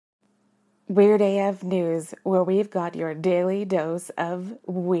Weird AF News, where we've got your daily dose of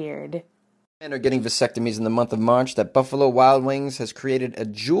weird. Men are getting vasectomies in the month of March. That Buffalo Wild Wings has created a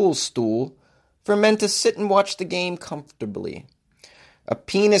jewel stool for men to sit and watch the game comfortably. A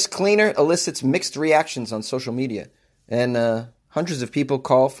penis cleaner elicits mixed reactions on social media, and hundreds of people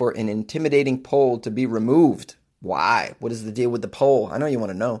call for an intimidating pole to be removed. Why? What is the deal with the pole? I know you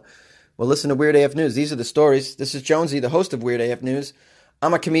want to know. Well, listen to Weird AF News. These are the stories. This is Jonesy, the host of Weird AF News.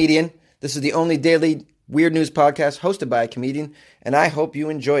 I'm a comedian. This is the only daily Weird News podcast hosted by a comedian, and I hope you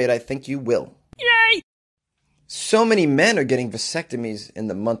enjoy it. I think you will. Yay! So many men are getting vasectomies in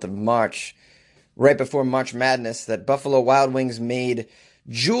the month of March, right before March Madness, that Buffalo Wild Wings made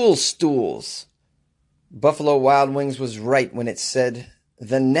jewel stools. Buffalo Wild Wings was right when it said,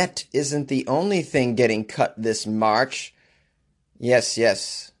 the net isn't the only thing getting cut this March.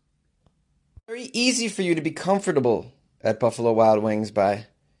 Yes. Very easy for you to be comfortable at Buffalo Wild Wings by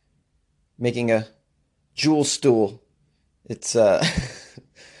making a jewel stool. It's I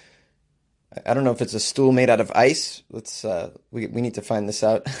don't know if it's a stool made out of ice. We need to find this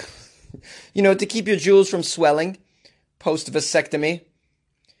out. To keep your jewels from swelling post vasectomy.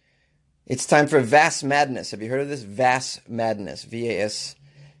 It's time for Vas Madness. Have you heard of this? Vas Madness, VAS,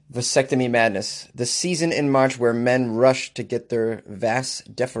 vasectomy madness. The season in March where men rush to get their vas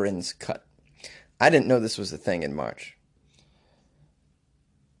deferens cut. I didn't know this was a thing in March.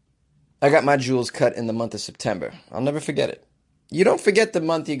 I got my jewels cut in the month of September. I'll never forget it. You don't forget the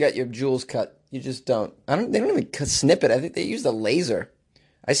month you got your jewels cut. You just don't. They don't even snip it. I think they used a laser.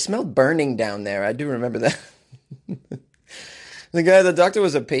 I smelled burning down there. I do remember that. The doctor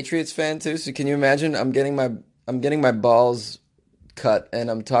was a Patriots fan too. So can you imagine? I'm getting my balls cut, and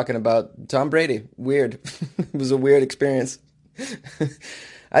I'm talking about Tom Brady. Weird. It was a weird experience.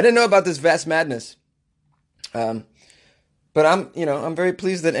 I didn't know about this Vas Madness. But I'm very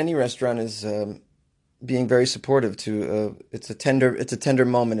pleased that any restaurant is being very supportive to. It's a tender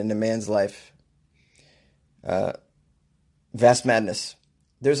moment in a man's life. Vas Madness.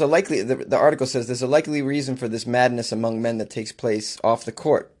 The article says there's a likely reason for this madness among men that takes place off the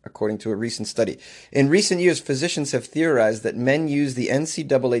court, according to a recent study. In recent years, physicians have theorized that men use the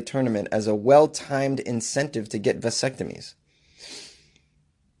NCAA tournament as a well-timed incentive to get vasectomies.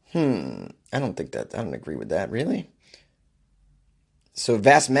 I don't agree with that, really. So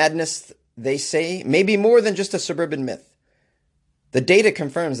Vas Madness, they say, may be more than just a suburban myth. The data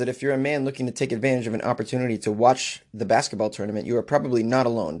confirms that if you're a man looking to take advantage of an opportunity to watch the basketball tournament, you are probably not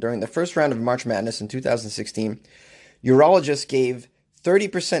alone. During the first round of March Madness in 2016, urologists gave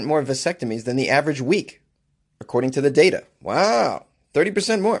 30% more vasectomies than the average week, according to the data. Wow,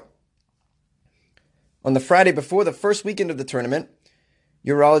 30% more. On the Friday before the first weekend of the tournament,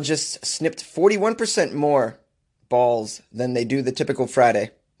 urologists snipped 41% more balls than they do the typical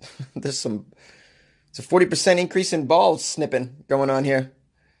Friday. It's a 40% increase in ball snipping going on here.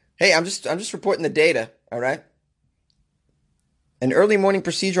 Hey, I'm just reporting the data, all right? An early morning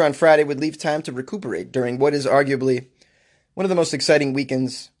procedure on Friday would leave time to recuperate during what is arguably one of the most exciting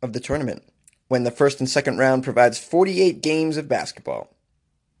weekends of the tournament, when the first and second round provides 48 games of basketball.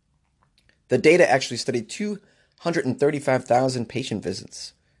 The data actually studied 235,000 patient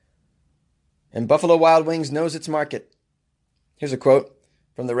visits. And Buffalo Wild Wings knows its market. Here's a quote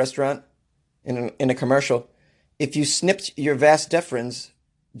from the restaurant in a commercial. If you snipped your vas deferens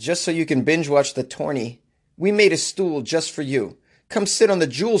just so you can binge watch the tourney, we made a stool just for you. Come sit on the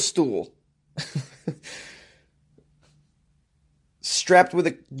jewel stool. Strapped with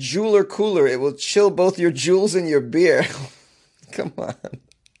a jeweler cooler, it will chill both your jewels and your beer. Come on.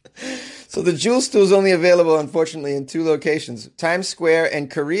 So the jewel stool is only available, unfortunately, in two locations, Times Square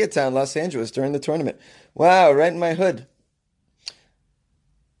and Koreatown, Los Angeles, during the tournament. Wow, right in my hood.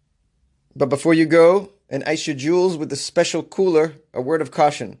 But before you go and ice your jewels with the special cooler, a word of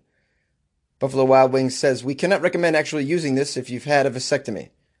caution. Buffalo Wild Wings says, we cannot recommend actually using this if you've had a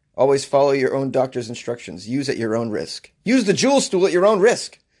vasectomy. Always follow your own doctor's instructions. Use at your own risk. Use the jewel stool at your own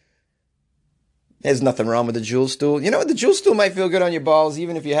risk. There's nothing wrong with the jewel stool. You know what? The jewel stool might feel good on your balls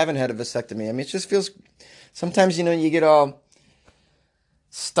even if you haven't had a vasectomy. I mean, it just feels... Sometimes, you get all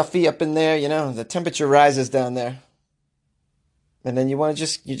stuffy up in there, the temperature rises down there. And then you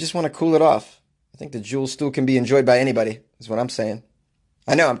just want to cool it off. I think the jewel stool can be enjoyed by anybody, is what I'm saying.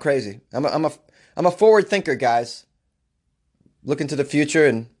 I know, I'm crazy. I'm a forward thinker, guys. Look into the future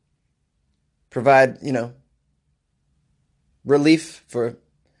and provide, relief for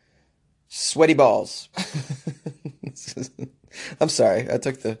sweaty balls. I'm sorry. I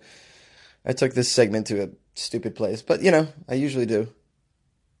took this segment to a stupid place, but I usually do.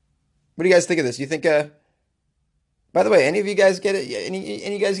 What do you guys think of this? You think By the way, any of you guys get it?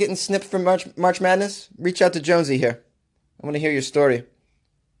 Any guys getting snipped from March Madness? Reach out to Jonesy here. I want to hear your story.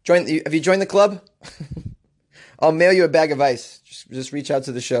 Have you joined the club? I'll mail you a bag of ice. Just reach out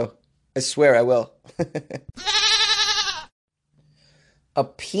to the show. I swear I will. A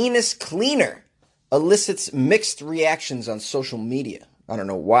penis cleaner elicits mixed reactions on social media. I don't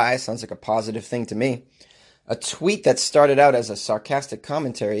know why. Sounds like a positive thing to me. A tweet that started out as a sarcastic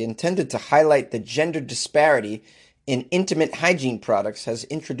commentary intended to highlight the gender disparity in intimate hygiene products has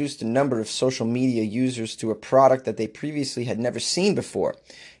introduced a number of social media users to a product that they previously had never seen before.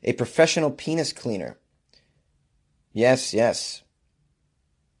 A professional penis cleaner. Yes, yes.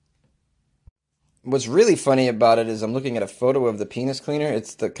 What's really funny about it is I'm looking at a photo of the penis cleaner.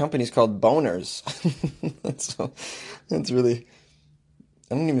 The company's called Boners. That's really...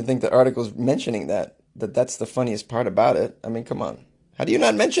 I don't even think the article's mentioning that's the funniest part about it. I mean, come on. How do you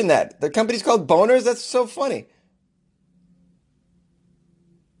not mention that? The company's called Boners? That's so funny.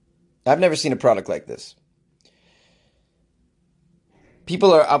 I've never seen a product like this.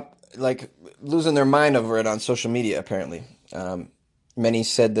 People are losing their mind over it on social media, apparently. Many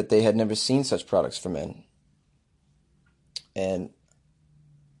said that they had never seen such products for men. And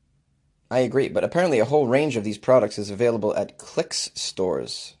I agree, but apparently a whole range of these products is available at Clicks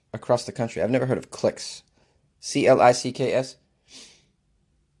stores across the country. I've never heard of Clicks. Clicks?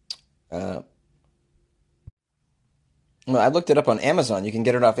 Well, I looked it up on Amazon. You can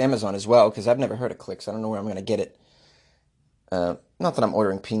get it off Amazon as well, because I've never heard of Clicks. I don't know where I'm going to get it. Not that I'm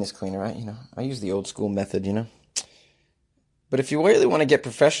ordering penis cleaner, I use the old school method, But if you really want to get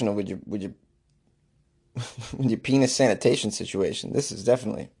professional with your with your penis sanitation situation, this is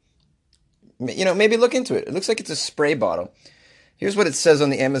definitely, maybe look into it. It looks like it's a spray bottle. Here's what it says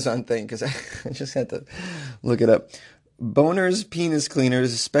on the Amazon thing, because I just had to look it up. Boners penis cleaner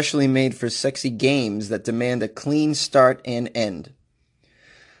is especially made for sexy games that demand a clean start and end.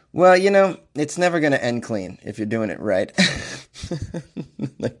 Well, it's never going to end clean if you're doing it right.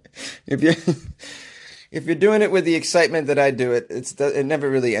 If you're doing it with the excitement that I do it, it never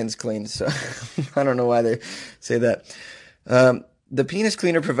really ends clean. So I don't know why they say that. The penis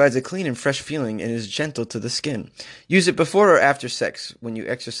cleaner provides a clean and fresh feeling and is gentle to the skin. Use it before or after sex, when you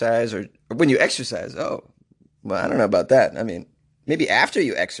exercise or when you exercise. Oh, well, I don't know about that. I mean, maybe after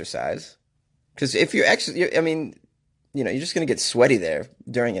you exercise, because if you're you're just going to get sweaty there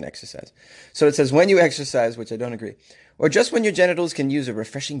during an exercise. So it says when you exercise, which I don't agree, or just when your genitals can use a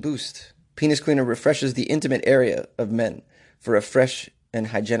refreshing boost. Penis cleaner refreshes the intimate area of men for a fresh and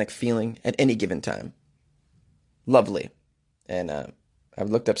hygienic feeling at any given time. Lovely. And I've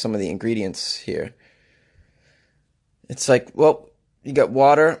looked up some of the ingredients here. It's like, well, you got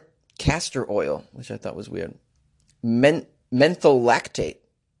water, castor oil, which I thought was weird, menthol lactate,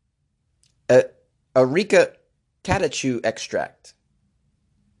 Areca catechu extract,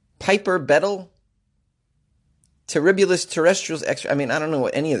 Piper betel, Terribilis terrestrials extract. I mean, I don't know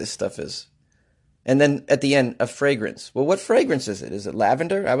what any of this stuff is. And then at the end, a fragrance. Well, what fragrance is it? Is it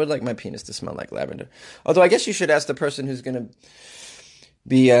lavender? I would like my penis to smell like lavender. Although I guess you should ask the person who's going to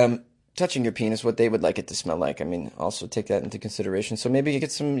be touching your penis what they would like it to smell like. I mean, also take that into consideration. So maybe you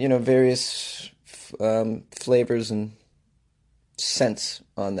get some, various flavors and scents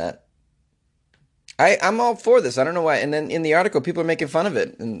on that. I'm all for this. I don't know why. And then in the article, people are making fun of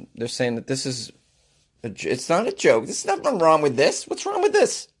it. And they're saying that this is... It's not a joke. There's nothing wrong with this. What's wrong with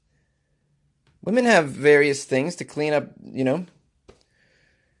this? Women have various things to clean up,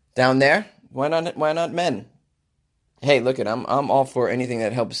 down there. Why not men? Hey, look I'm all for anything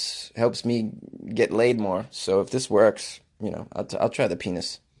that helps me get laid more. So if this works, I'll try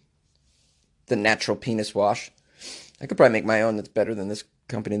the natural penis wash. I could probably make my own that's better than this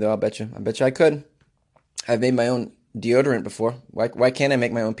company though. I bet you I could. I've made my own deodorant before. Why can't I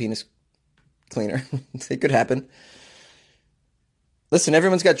make my own penis cleaner? It could happen. Listen,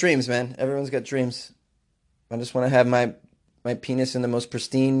 everyone's got dreams, man. Everyone's got dreams. I just want to have my penis in the most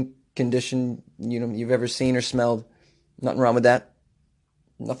pristine condition you've ever seen or smelled. Nothing wrong with that.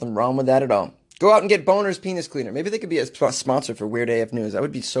 Nothing wrong with that at all. Go out and get Boner's penis cleaner. Maybe they could be a sponsor for Weird AF News. I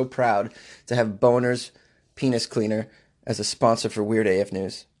would be so proud to have Boner's penis cleaner as a sponsor for Weird AF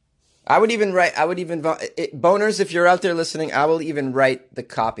News. Boners, if you're out there listening, I will even write the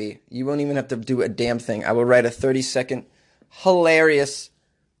copy. You won't even have to do a damn thing. I will write a 30-second hilarious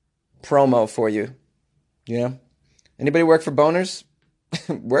promo for you. Anybody work for Boners?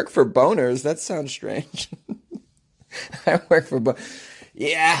 Work for Boners? That sounds strange. I work for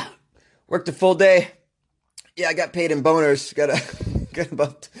yeah, worked a full day. Yeah, I got paid in boners.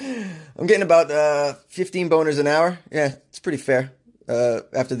 I'm getting about 15 boners an hour. Yeah, it's pretty fair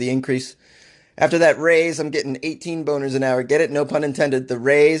after the increase. After that raise, I'm getting 18 boners an hour. Get it? No pun intended. The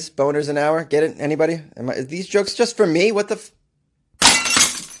raise, boners an hour. Get it? Anybody? Are these jokes just for me? What the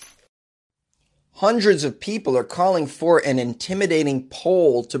Hundreds of people are calling for an intimidating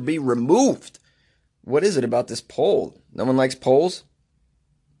pole to be removed. What is it about this pole? No one likes poles?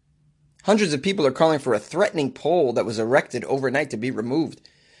 Hundreds of people are calling for a threatening pole that was erected overnight to be removed.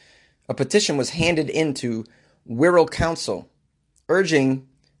 A petition was handed into Wirral Council, urging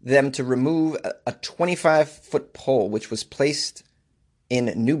them to remove a 25-foot pole, which was placed in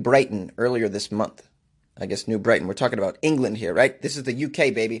New Brighton earlier this month. I guess New Brighton. We're talking about England here, right? This is the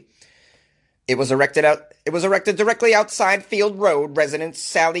UK, baby. It was erected directly outside Field Road resident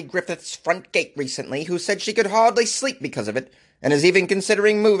Sally Griffith's front gate recently, who said she could hardly sleep because of it, and is even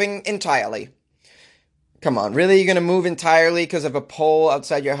considering moving entirely. Come on, really? You're going to move entirely because of a pole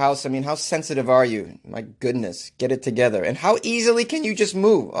outside your house? I mean, how sensitive are you? My goodness, get it together. And how easily can you just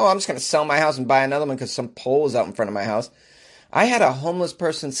move? Oh, I'm just going to sell my house and buy another one because some pole is out in front of my house. I had a homeless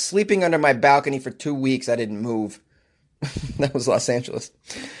person sleeping under my balcony for 2 weeks. I didn't move. That was Los Angeles.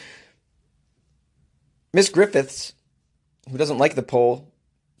 Miss Griffiths, who doesn't like the pole,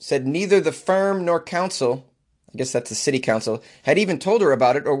 said neither the firm nor council, I guess that's the city council, had even told her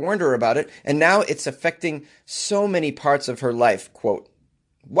about it or warned her about it, and now it's affecting so many parts of her life, quote.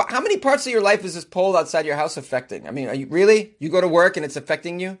 How many parts of your life is this pole outside your house affecting? I mean, are you really? You go to work and it's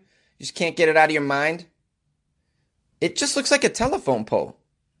affecting you? You just can't get it out of your mind? It just looks like a telephone pole.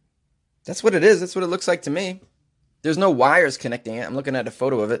 That's what it is. That's what it looks like to me. There's no wires connecting it. I'm looking at a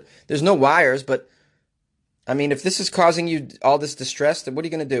photo of it. There's no wires, but I mean, if this is causing you all this distress, then what are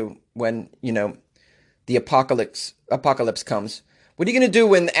you going to do when, the apocalypse comes? What are you going to do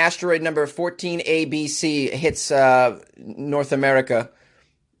when asteroid number 14 ABC hits North America?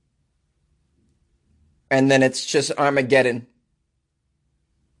 And then it's just Armageddon.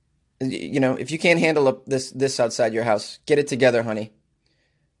 If you can't handle this outside your house, get it together, honey.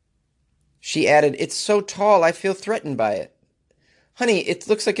 She added, "It's so tall, I feel threatened by it." Honey, it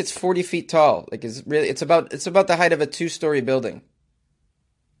looks like it's 40 feet tall. Like it's about the height of a 2-story building.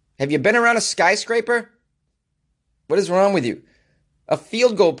 Have you been around a skyscraper? What is wrong with you? A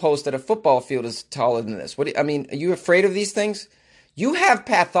field goal post at a football field is taller than this. Are you afraid of these things? You have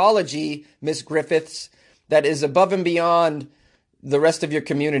pathology, Miss Griffiths, that is above and beyond the rest of your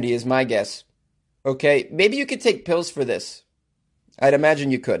community, is my guess. Okay? Maybe you could take pills for this. I'd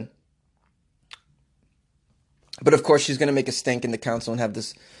imagine you could. But of course, she's going to make a stink in the council and have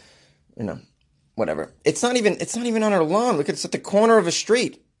this, whatever. It's not even on her lawn. Look, it's at the corner of a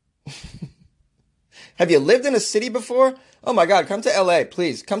street. Have you lived in a city before? Oh my God, come to LA,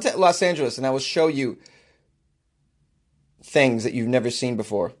 please. Come to Los Angeles and I will show you things that you've never seen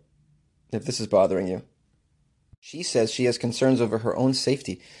before, if this is bothering you. She says she has concerns over her own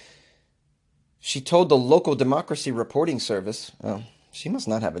safety. She told the local Democracy Reporting Service, she must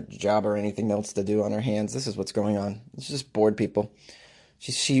not have a job or anything else to do on her hands. This is what's going on. It's just bored people.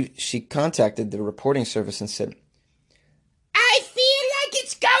 She contacted the reporting service and said, "I feel like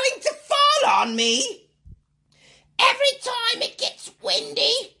it's going to fall on me. Every time it gets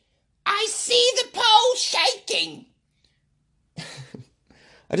windy, I see the pole shaking."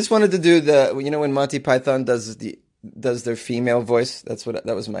 I just wanted to do when Monty Python does their female voice.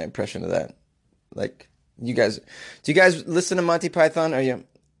 That was my impression of that. Like, do you guys listen to Monty Python?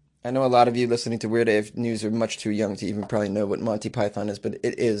 I know a lot of you listening to Weird AF News are much too young to even probably know what Monty Python is, but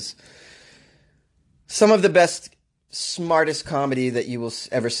it is some of the best, smartest comedy that you will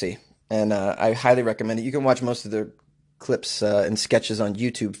ever see. And I highly recommend it. You can watch most of their clips and sketches on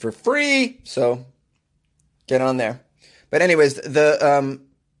YouTube for free, so get on there. But anyways,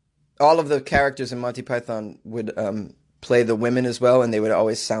 all of the characters in Monty Python would play the women as well, and they would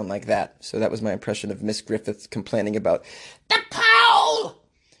always sound like that. So that was my impression of Miss Griffiths complaining about the pole.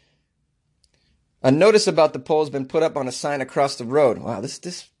 A notice about the pole has been put up on a sign across the road. Wow,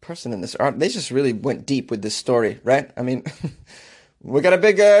 this person in this art, they just really went deep with this story, right? I mean, we got a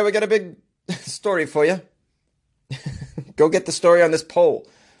big story for you. Go get the story on this pole.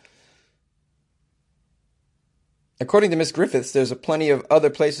 According to Miss Griffiths, there's plenty of other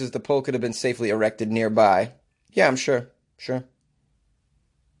places the pole could have been safely erected nearby. Yeah, I'm sure.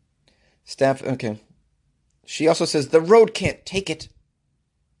 Staff, okay. She also says the road can't take it.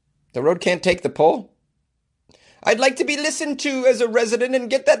 The road can't take the pole? I'd like to be listened to as a resident and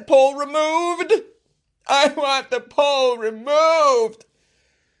get that pole removed. I want the pole removed.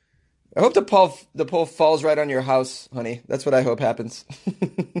 I hope the pole falls right on your house, honey. That's what I hope happens.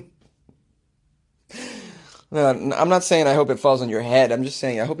 No, I'm not saying I hope it falls on your head. I'm just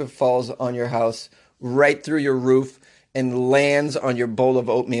saying I hope it falls on your house, right through your roof, and lands on your bowl of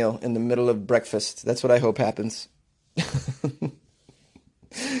oatmeal in the middle of breakfast. That's what I hope happens.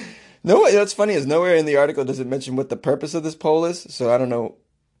 No, what's funny is nowhere in the article does it mention what the purpose of this poll is. So I don't know.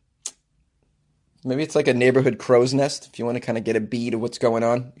 Maybe it's like a neighborhood crow's nest. If you want to kind of get a bead of what's going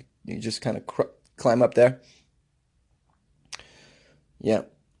on, you just kind of climb up there. Yeah.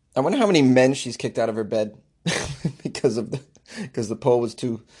 I wonder how many men she's kicked out of her bed because the poll was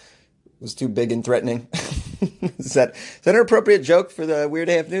too big and threatening. Is that an appropriate joke for the Weird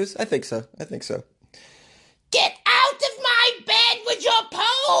AF News? I think so. Get out of my bed with your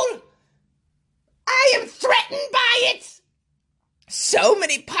poll! I am threatened by it! So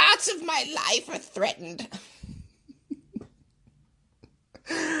many parts of my life are threatened.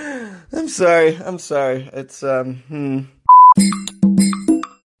 I'm sorry. It's,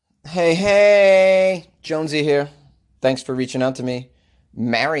 Hey, Jonesy here. Thanks for reaching out to me.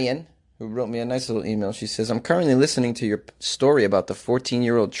 Marion, who wrote me a nice little email, she says, I'm currently listening to your story about the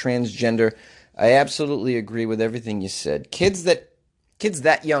 14-year-old transgender. I absolutely agree with everything you said. Kids that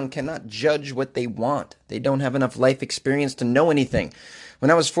young cannot judge what they want. They don't have enough life experience to know anything. When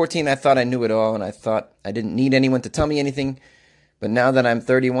I was 14, I thought I knew it all, and I thought I didn't need anyone to tell me anything. But now that I'm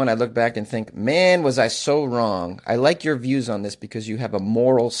 31, I look back and think, man, was I so wrong. I like your views on this because you have a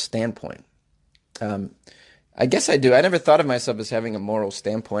moral standpoint. I guess I do. I never thought of myself as having a moral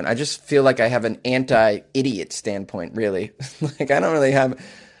standpoint. I just feel like I have an anti-idiot standpoint, really. Like, I don't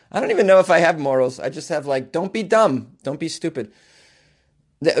even know if I have morals. I just have, like, don't be dumb. Don't be stupid.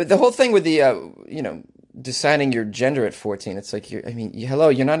 The whole thing with the, deciding your gender at 14, it's like, hello,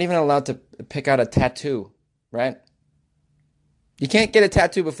 you're not even allowed to pick out a tattoo, right? You can't get a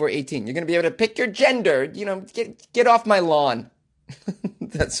tattoo before 18. You're going to be able to pick your gender. Get off my lawn.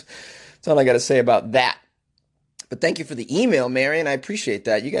 That's all I got to say about that. But thank you for the email, Marion. I appreciate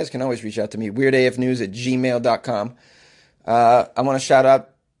that. You guys can always reach out to me, weirdafnews@gmail.com. I want to shout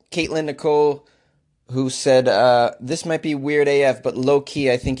out Caitlin Nicole, who said, this might be weird AF, but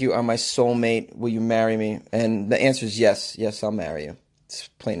low-key, I think you are my soulmate. Will you marry me? And the answer is yes. Yes, I'll marry you. It's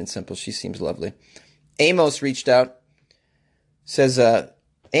plain and simple. She seems lovely. Amos reached out. Says,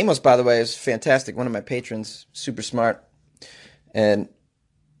 Amos, by the way, is fantastic. One of my patrons, super smart. And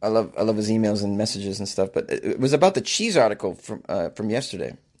I love his emails and messages and stuff. But it was about the cheese article from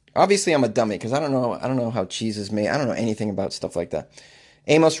yesterday. Obviously, I'm a dummy because I don't know how cheese is made. I don't know anything about stuff like that.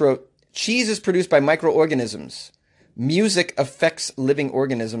 Amos wrote, cheese is produced by microorganisms. Music affects living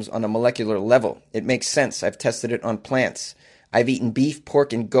organisms on a molecular level. It makes sense. I've tested it on plants. I've eaten beef,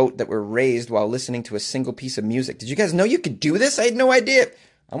 pork, and goat that were raised while listening to a single piece of music. Did you guys know you could do this? I had no idea.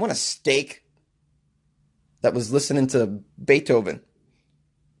 I want a steak that was listening to Beethoven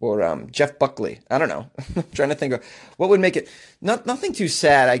or Jeff Buckley. I don't know. I'm trying to think of what would make it nothing too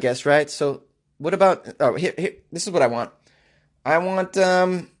sad, I guess, right? So what about here this is what I want. I want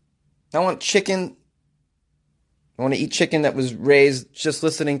chicken. I want to eat chicken that was raised just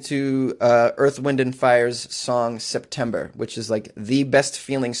listening to Earth, Wind & Fire's song September, which is like the best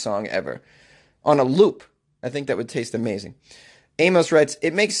feeling song ever. On a loop. I think that would taste amazing. Amos writes,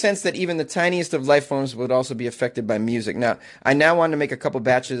 it makes sense that even the tiniest of life forms would also be affected by music. Now, I want to make a couple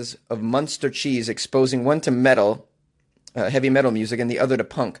batches of Munster cheese, exposing one to metal, heavy metal music, and the other to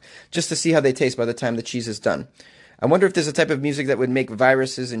punk, just to see how they taste by the time the cheese is done. I wonder if there's a type of music that would make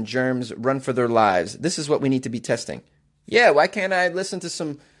viruses and germs run for their lives. This is what we need to be testing. Yeah, why can't I listen to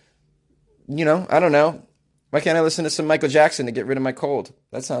some, I don't know. Why can't I listen to some Michael Jackson to get rid of my cold?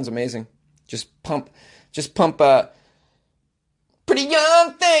 That sounds amazing. Just pump Pretty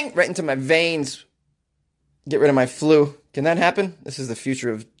Young Thing right into my veins. Get rid of my flu. Can that happen? This is the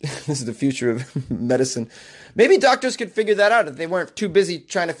future of medicine. Maybe doctors could figure that out if they weren't too busy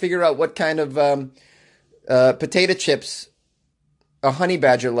trying to figure out what kind of potato chips a honey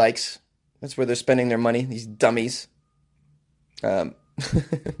badger likes. That's where they're spending their money, these dummies.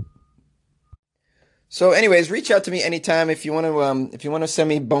 So anyways, reach out to me anytime if you want to send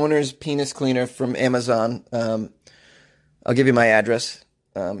me Boner's penis cleaner from Amazon. I'll give you my address,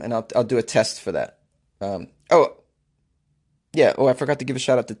 and I'll do a test for that. I forgot to give a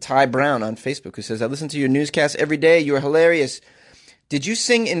shout out to Ty Brown on Facebook, who says, I listen to your newscast every day. You are hilarious. Did you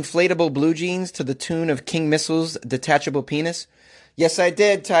sing Inflatable Blue Jeans to the tune of King Missile's Detachable Penis? Yes, I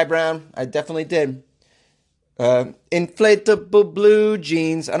did, Ty Brown. I definitely did. Inflatable Blue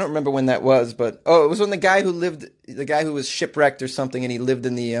Jeans. I don't remember when that was, but it was when the guy who was shipwrecked or something, and he lived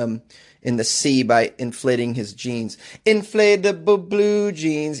in the sea by inflating his jeans. Inflatable Blue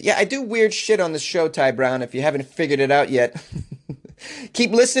Jeans. Yeah, I do weird shit on the show, Ty Brown, if you haven't figured it out yet. Keep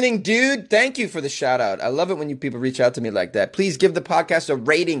listening, dude. Thank you for the shout out. I love it when you people reach out to me like that. Please give the podcast a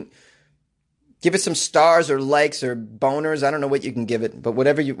rating. Give it some stars or likes or boners. I don't know what you can give it, but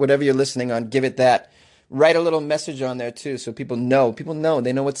whatever you're listening on, give it that. Write a little message on there too, so people know. People know.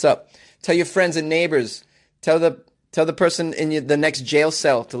 They know what's up. Tell your friends and neighbors. Tell the person in the next jail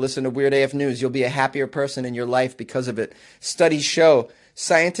cell to listen to Weird AF News. You'll be a happier person in your life because of it. Studies show.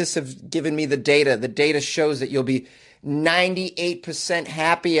 Scientists have given me the data. The data shows that you'll be 98%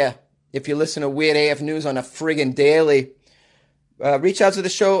 happier if you listen to Weird AF News on a friggin' daily. Reach out to the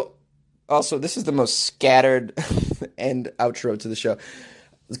show. Also, this is the most scattered end outro to the show.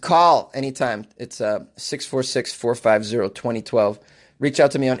 Call anytime. It's 646-450-2012. Reach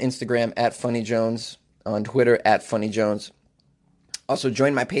out to me on Instagram at FunnyJones, on Twitter at FunnyJones. Also,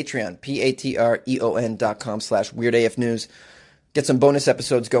 join my Patreon, patreon.com/WeirdAFNews. Get some bonus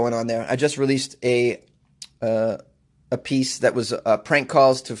episodes going on there. I just released a piece that was prank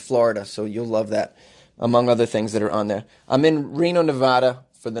calls to Florida, so you'll love that, among other things that are on there. I'm in Reno, Nevada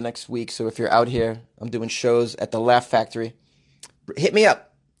for the next week, so if you're out here, I'm doing shows at the Laugh Factory. Hit me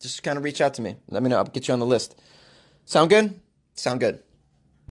up. Just kind of reach out to me. Let me know. I'll get you on the list. Sound good? Sound good.